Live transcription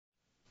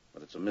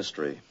It's a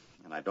mystery,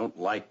 and I don't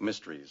like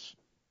mysteries.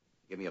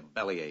 Give me a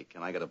bellyache,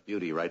 and I got a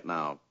beauty right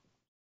now.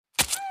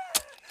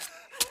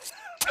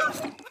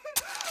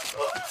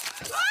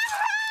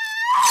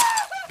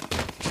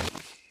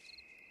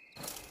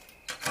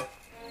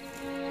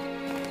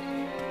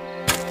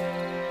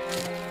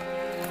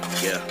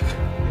 Yeah.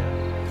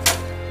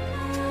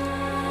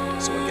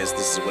 So I guess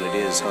this is what it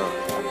is, huh?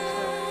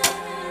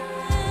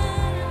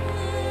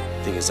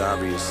 I think it's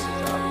obvious.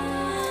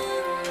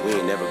 We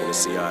ain't never gonna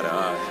see eye to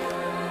eye.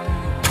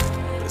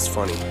 But it's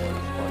funny.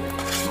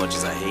 As much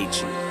as I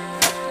hate you,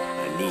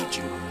 I need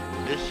you.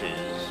 This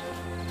is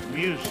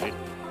music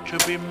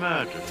to be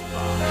murdered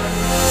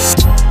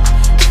by.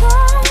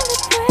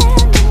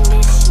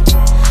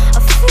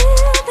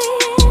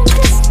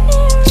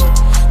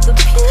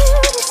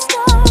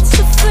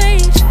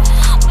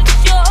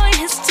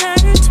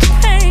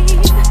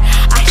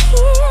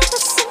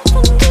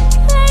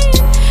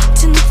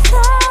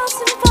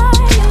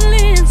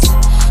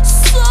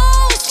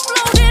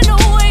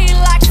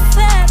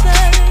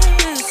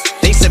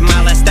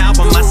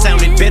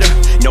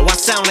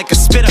 Sound like a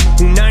spitter,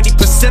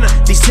 90%er.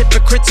 These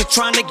hypocrites are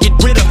trying to get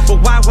rid of.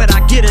 But why would I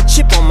get a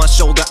chip on my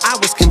shoulder? I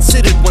was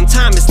considered one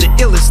time as the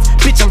illest.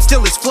 Bitch, I'm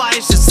still as fly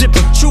as a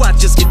zipper. True, I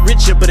just get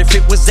richer, but if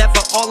it was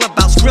ever all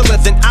about Skrilla,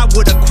 then I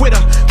would've quit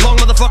her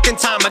long motherfucking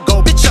time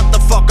ago. Bitch, shut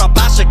the fuck up,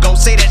 I should go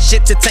say that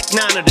shit to Tech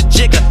 9 or the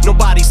Jigger.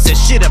 Nobody says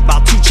shit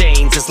about 2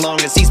 Chainz as long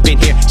as he's been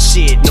here.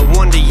 Shit, no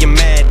wonder you're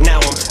mad now.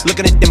 I'm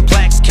looking at them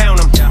plaques, count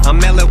them. I'm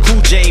LL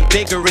Cool J,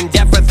 bigger and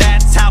deafer,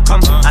 that's how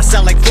come. I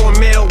sell like 4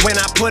 mil when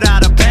I put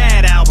out a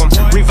bad album.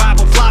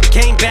 Revival flop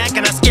came back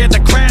and I scared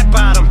the crap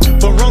out of 'em.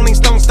 For Rolling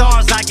Stone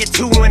stars I get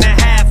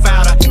 2.5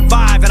 out of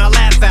 5. And I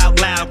laugh out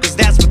loud cause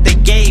that's what they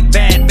gave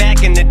bad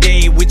back in the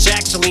day, which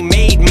actually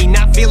made me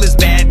not feel as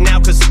bad now.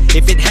 Cause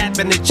if it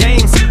happened to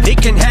James,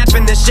 it can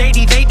happen to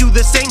Shady. They do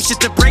the same shit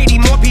to Brady.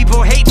 More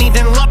people hate me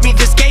than love me.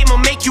 This game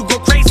will make you go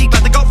crazy.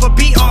 About to go for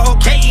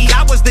B-R-O-K-E.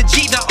 I was the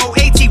G, the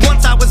O-A-T.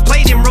 Once I was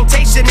played in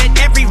rotation at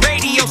every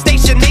radio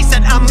station. They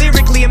said I'm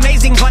lyrically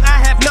amazing, but I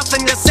have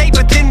nothing to say.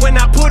 But then when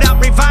I put out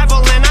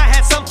Revival and I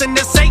had something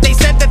to say, they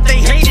said that they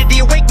hated. Do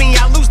you wake me?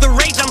 I lose the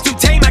rage. I'm too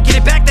tame. I get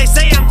it back. They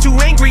say I'm too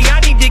angry. I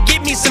need to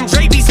give me some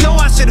Drabies. Know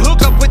I should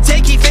hook up with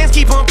Takey. Fans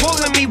keep on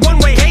pulling me one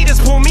way. Haters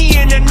pull me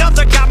in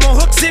another. Got more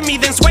hooks in me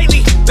than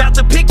Swaley. About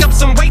to